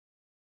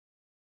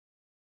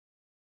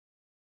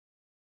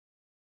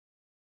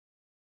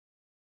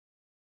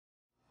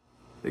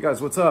Hey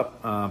guys, what's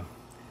up?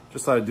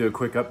 Just thought I'd do a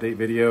quick update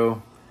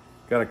video.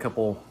 Got a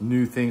couple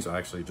new things,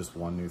 actually just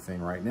one new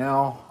thing right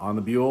now on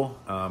the Buell.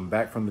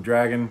 Back from the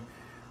Dragon.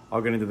 I'll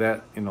get into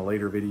that in a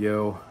later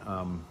video.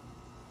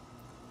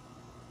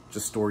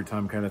 Just story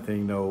time kind of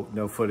thing.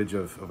 No footage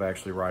of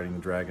actually riding the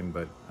Dragon,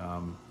 but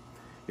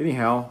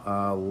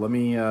anyhow, let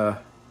me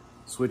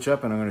switch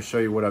up and I'm going to show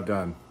you what I've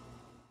done.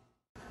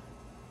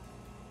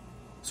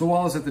 So while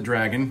I was at the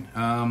Dragon,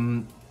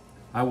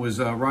 I was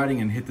riding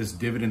and hit this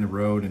divot in the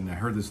road and I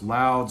heard this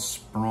loud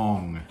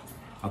sprong.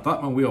 I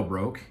thought my wheel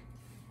broke.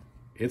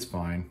 It's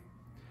fine.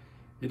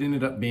 It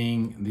ended up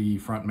being the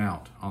front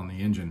mount on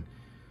the engine.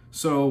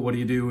 So what do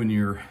you do when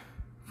your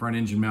front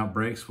engine mount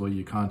breaks? Well,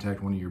 you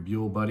contact one of your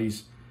Buell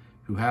buddies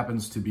who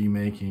happens to be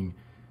making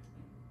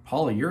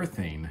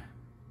polyurethane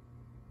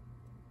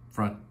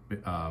front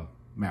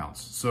mounts.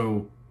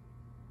 So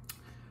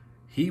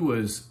he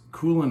was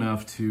cool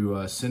enough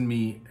to send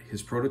me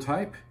his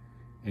prototype.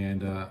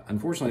 And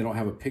unfortunately, I don't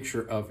have a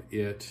picture of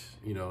it,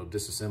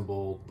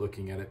 disassembled,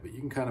 looking at it, but you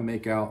can kind of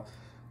make out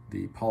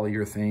the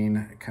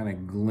polyurethane kind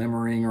of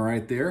glimmering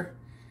right there.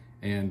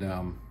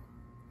 And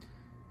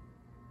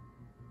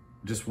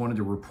just wanted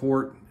to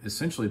report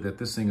essentially that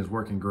this thing is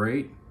working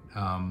great.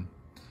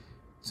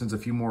 Sends a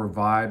few more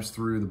vibes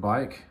through the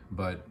bike,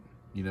 but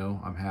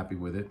I'm happy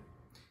with it.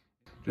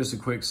 Just a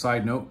quick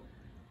side note,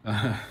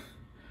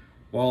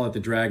 while at the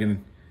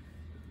Dragon,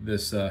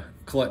 this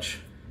clutch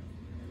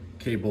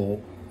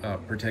cable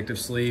protective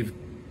sleeve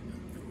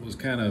was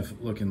kind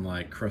of looking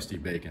like crusty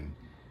bacon,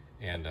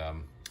 and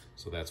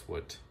so that's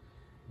what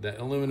that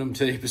aluminum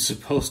tape is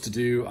supposed to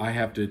do. I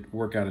have to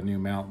work out a new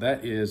mount.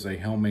 That is a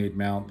homemade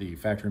mount. The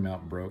factory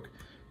mount broke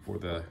for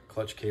the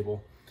clutch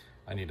cable.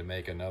 I need to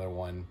make another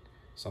one,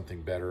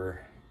 something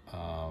better.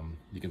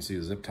 You can see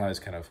the zip ties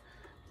kind of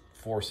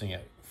forcing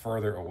it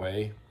further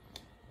away.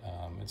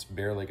 It's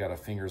barely got a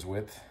finger's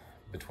width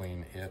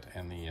between it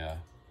and the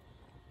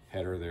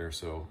header there.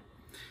 So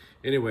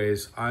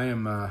anyways, I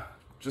am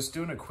just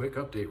doing a quick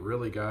update,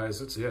 really, guys.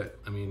 That's it.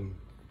 I mean,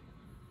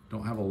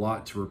 don't have a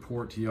lot to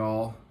report to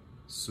y'all.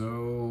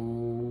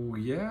 So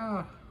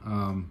yeah,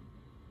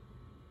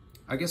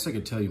 I guess I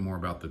could tell you more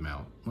about the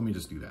mount. Let me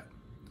just do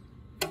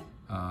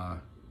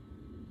that.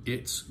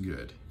 It's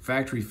good.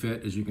 Factory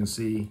fit, as you can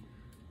see.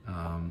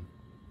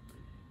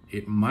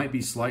 It might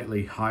be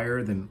slightly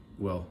higher than,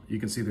 well, you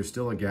can see there's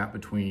still a gap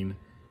between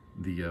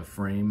the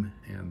frame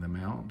and the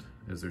mount,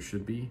 as there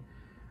should be.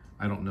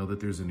 I don't know that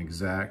there's an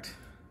exact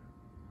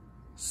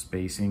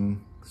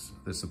spacing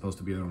that's supposed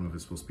to be. I don't know if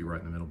it's supposed to be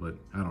right in the middle, but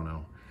I don't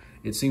know.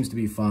 It seems to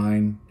be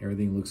fine.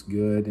 Everything looks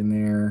good in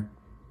there.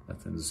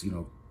 Nothing's,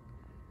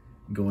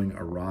 going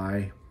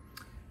awry.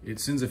 It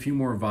sends a few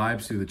more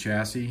vibes through the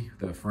chassis,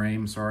 the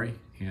frame, sorry.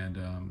 And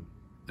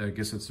I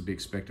guess that's to be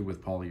expected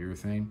with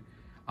polyurethane.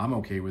 I'm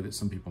okay with it.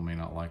 Some people may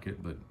not like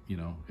it, but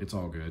it's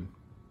all good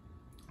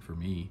for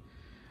me.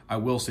 I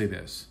will say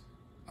this.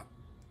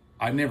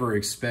 I never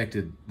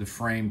expected the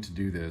frame to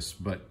do this,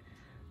 but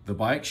the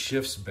bike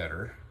shifts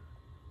better,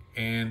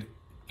 and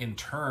in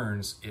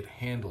turns, it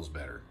handles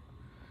better.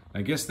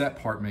 I guess that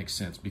part makes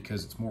sense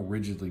because it's more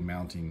rigidly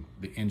mounting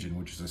the engine,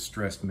 which is a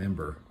stressed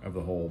member of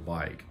the whole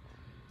bike.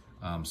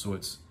 So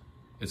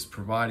it's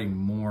providing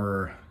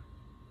more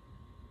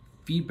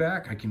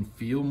feedback. I can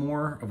feel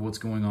more of what's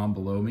going on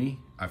below me.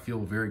 I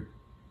feel very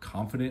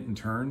confident in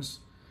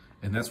turns,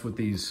 and that's what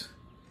these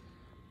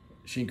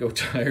Shinko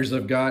tires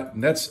I've got.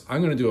 And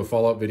I'm gonna do a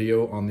follow-up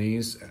video on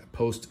these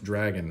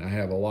post-Dragon. I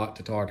have a lot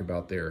to talk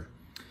about there.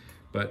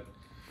 But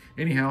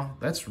anyhow,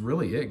 that's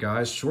really it,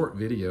 guys. Short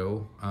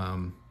video.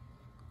 I'm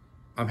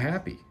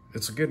happy.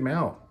 It's a good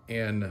mount,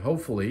 and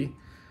hopefully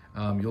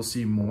you'll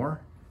see more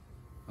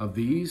of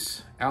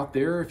these out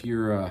there. If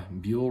you're a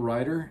Buell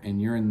rider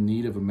and you're in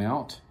need of a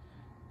mount,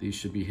 these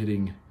should be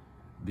hitting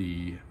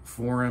the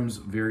forums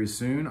very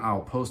soon.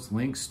 I'll post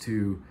links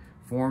to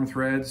forum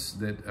threads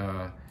that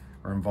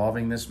are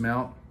involving this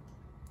mount,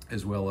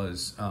 as well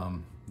as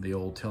the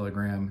old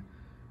Telegram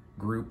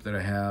group that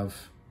I have,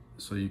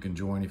 so you can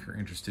join if you're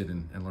interested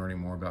in learning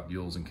more about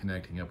Buells and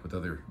connecting up with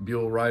other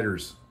Buell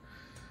riders.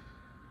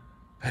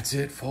 That's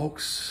it,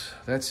 folks.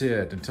 That's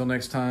it. Until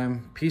next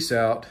time, peace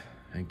out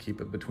and keep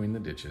it between the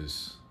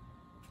ditches.